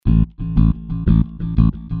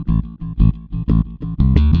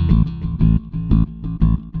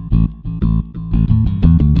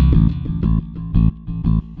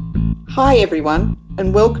Hi everyone,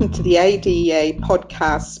 and welcome to the ADEA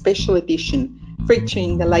podcast special edition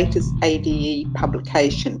featuring the latest ADE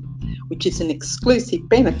publication, which is an exclusive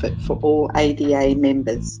benefit for all ADEA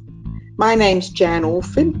members. My name's Jan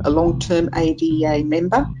Orford, a long-term ADEA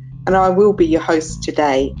member, and I will be your host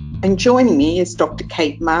today. And joining me is Dr.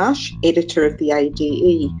 Kate Marsh, editor of the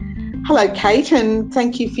ADE. Hello Kate, and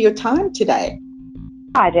thank you for your time today.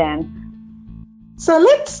 Hi Jan. So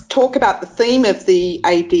let's talk about the theme of the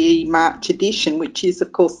ADE March edition, which is,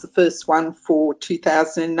 of course, the first one for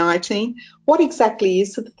 2019. What exactly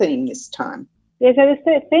is the theme this time? Yeah, so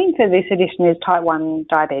the theme for this edition is type 1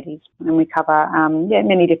 diabetes, and we cover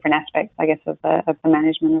many different aspects, I guess, of the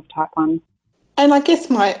management of type 1. And I guess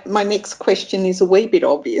my next question is a wee bit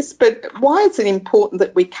obvious, but why is it important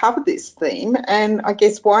that we cover this theme? And I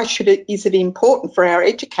guess why is it important for our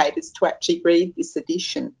educators to actually read this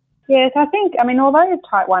edition? Yes, I think, although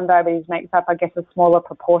type 1 diabetes makes up, I guess, a smaller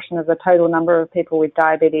proportion of the total number of people with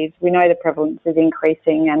diabetes, we know the prevalence is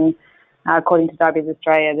increasing, and according to Diabetes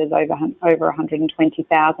Australia, there's over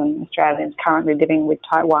 120,000 Australians currently living with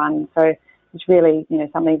type 1. So it's really,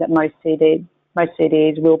 something that most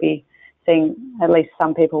CDEs will be seeing at least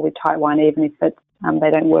some people with type 1, even if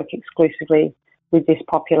they don't work exclusively with this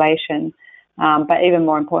population. But even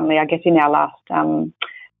more importantly, I guess in our last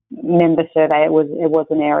member survey, it was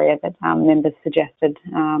an area that members suggested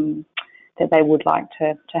that they would like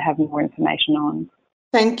to have more information on.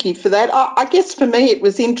 Thank you for that. I guess for me it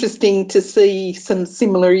was interesting to see some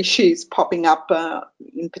similar issues popping up.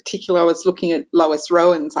 In particular, I was looking at Lois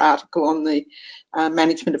Rowan's article on the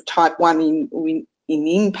management of type 1 in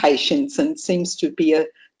inpatients, and seems to be a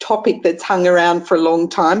topic that's hung around for a long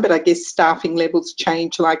time, but I guess staffing levels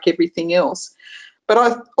change like everything else. But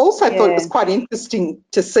I also thought it was quite interesting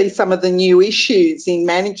to see some of the new issues in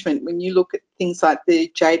management when you look at things like the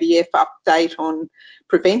JDF update on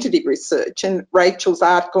preventative research and Rachel's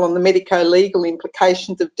article on the medico-legal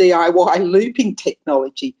implications of DIY looping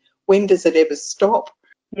technology. When does it ever stop?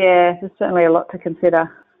 Yeah, there's certainly a lot to consider.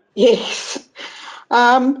 Yes.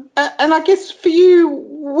 And I guess for you,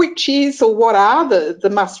 which is or what are the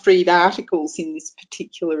must-read articles in this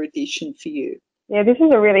particular edition for you? Yeah, this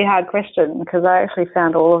is a really hard question because I actually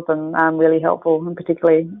found all of them really helpful, and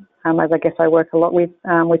particularly as I guess I work a lot with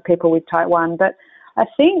people with type 1. But I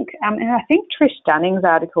think Trish Dunning's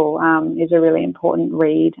article is a really important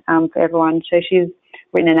read for everyone. So she's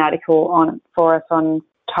written an article for us on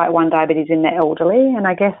type 1 diabetes in the elderly, and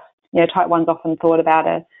I guess type 1's often thought about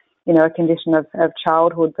a condition of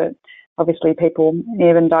childhood, but obviously people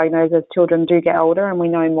even diagnosed as children do get older, and we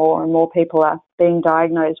know more and more people are being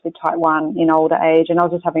diagnosed with type 1 in older age. And I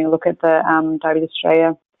was just having a look at the Diabetes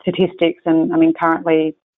Australia statistics, and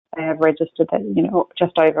currently they have registered that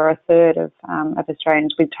just over a third of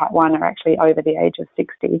Australians with type 1 are actually over the age of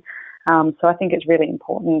 60. So I think it's really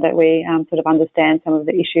important that we sort of understand some of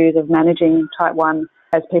the issues of managing type 1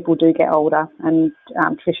 as people do get older, and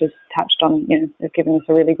Trish has touched on, has given us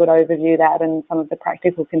a really good overview of that and some of the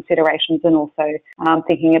practical considerations, and also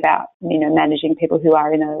thinking about, managing people who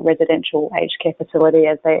are in a residential aged care facility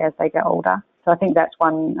as they get older. So I think that's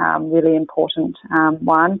one really important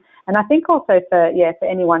one. And I think also for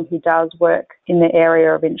anyone who does work in the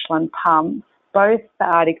area of insulin pumps, both the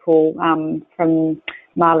article from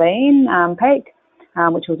Marlene Peake,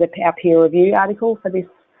 which was our peer review article for this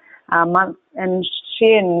month, and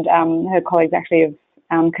she and her colleagues actually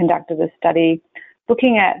have conducted a study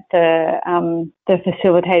looking at the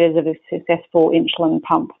facilitators of a successful insulin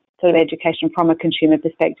pump sort of education from a consumer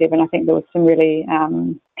perspective. And I think there was some really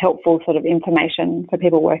helpful sort of information for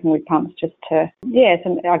people working with pumps, just to,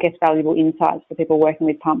 some, I guess, valuable insights for people working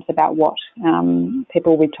with pumps about what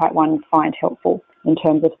people with type 1 find helpful in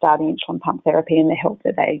terms of starting insulin pump therapy and the help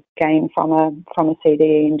that they gain from a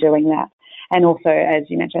CDE in doing that. And also, as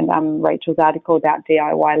you mentioned, Rachel's article about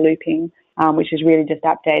DIY looping, which is really just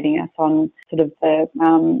updating us on sort of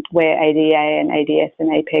the where ADA and ADS and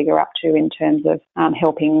APEG are up to in terms of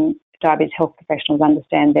helping diabetes health professionals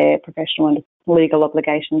understand their professional and legal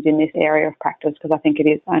obligations in this area of practice, because I think it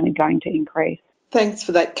is only going to increase. Thanks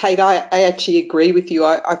for that, Kate. I actually agree with you.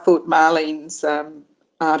 I thought Marlene's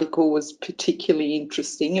article was particularly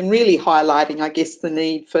interesting and really highlighting, I guess, the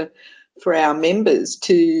need for our members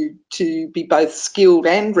to be both skilled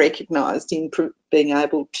and recognised in being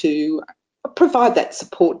able to provide that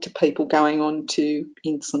support to people going on to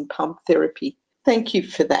insulin pump therapy. Thank you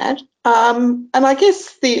for that. And I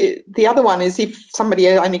guess the other one is, if somebody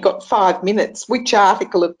only got 5 minutes, which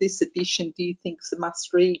article of this edition do you think is a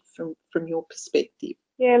must read from your perspective?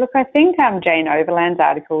 Yeah, look, I think Jane Overland's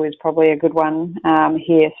article is probably a good one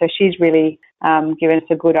here. So she's really given us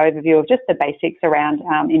a good overview of just the basics around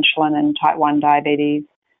insulin and type 1 diabetes.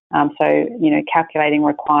 So, calculating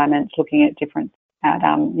requirements, looking at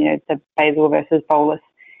the basal versus bolus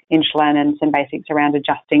insulin, and some basics around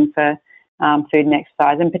adjusting for food and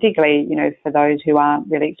exercise, and particularly, for those who aren't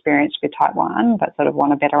really experienced with type 1 but sort of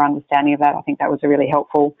want a better understanding of that. I think that was a really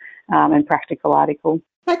helpful and practical article.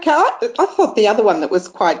 Okay, I thought the other one that was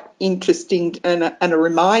quite interesting and a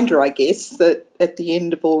reminder, I guess, that at the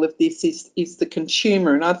end of all of this is the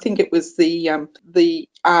consumer, and I think it was the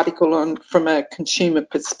article from a consumer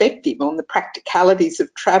perspective on the practicalities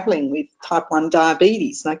of travelling with type 1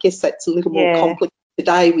 diabetes, and I guess that's a little more complicated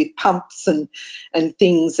today with pumps and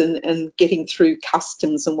things and getting through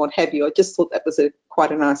customs and what have you. I just thought that was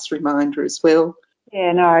quite a nice reminder as well.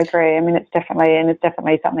 Yeah, no, I agree. I mean, it's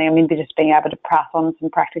definitely something. I mean, just being able to pass on some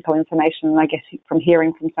practical information, I guess, from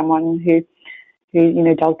hearing from someone who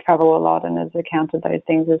does travel a lot and has encountered those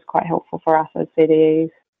things is quite helpful for us as CDEs.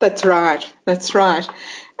 That's right.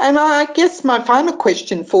 And I guess my final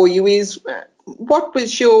question for you is, what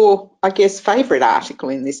was your, favourite article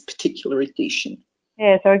in this particular edition?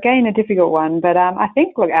 Yeah, so again, a difficult one, but I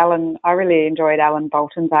think, look, I really enjoyed Alan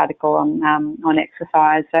Bolton's article on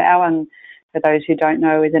exercise. So Alan, for those who don't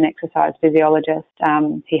know, is an exercise physiologist.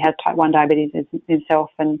 He has type 1 diabetes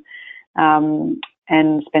himself and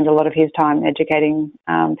spends a lot of his time educating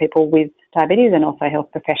people with diabetes and also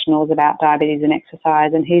health professionals about diabetes and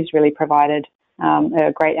exercise. And he's really provided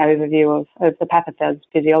a great overview of the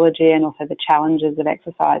pathophysiology and also the challenges of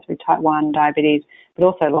exercise with type 1 diabetes, but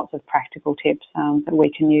also lots of practical tips that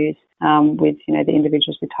we can use with the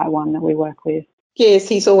individuals with type 1 that we work with. Yes,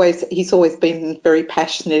 he's always been very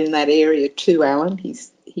passionate in that area too, Alan.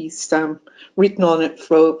 He's written on it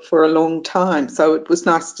for a long time, so it was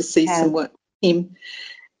nice to see some work from him.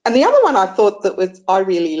 And the other one I thought I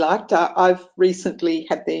really liked. I've recently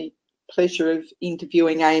had the pleasure of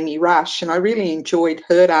interviewing Amy Rush, and I really enjoyed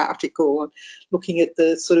her article looking at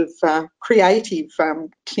the sort of creative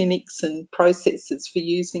clinics and processes for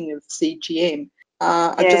using of CGM.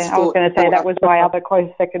 I was going to say that was my other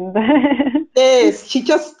close second. Yes,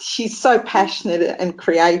 she's so passionate and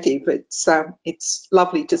creative. It's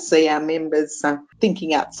lovely to see our members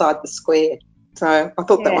thinking outside the square. So I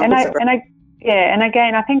thought that one was and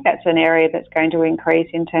again, I think that's an area that's going to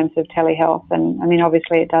increase in terms of telehealth. And I mean,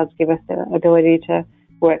 obviously it does give us the ability to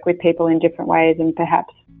work with people in different ways and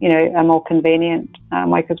perhaps, a more convenient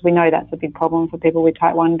way, because we know that's a big problem for people with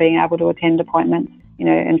type 1 being able to attend appointments,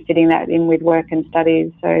 and fitting that in with work and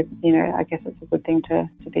studies. So, I guess it's a good thing to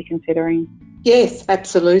be considering. Yes,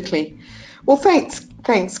 absolutely. Well, thanks,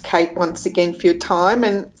 Kate, once again for your time,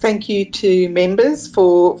 and thank you to members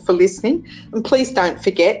for listening. And please don't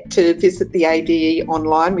forget to visit the ADE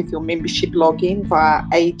online with your membership login via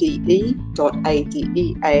ade.adea.com.au.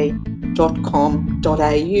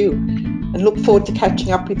 And look forward to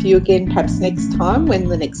catching up with you again perhaps next time when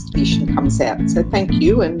the next edition comes out. So thank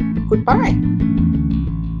you and goodbye.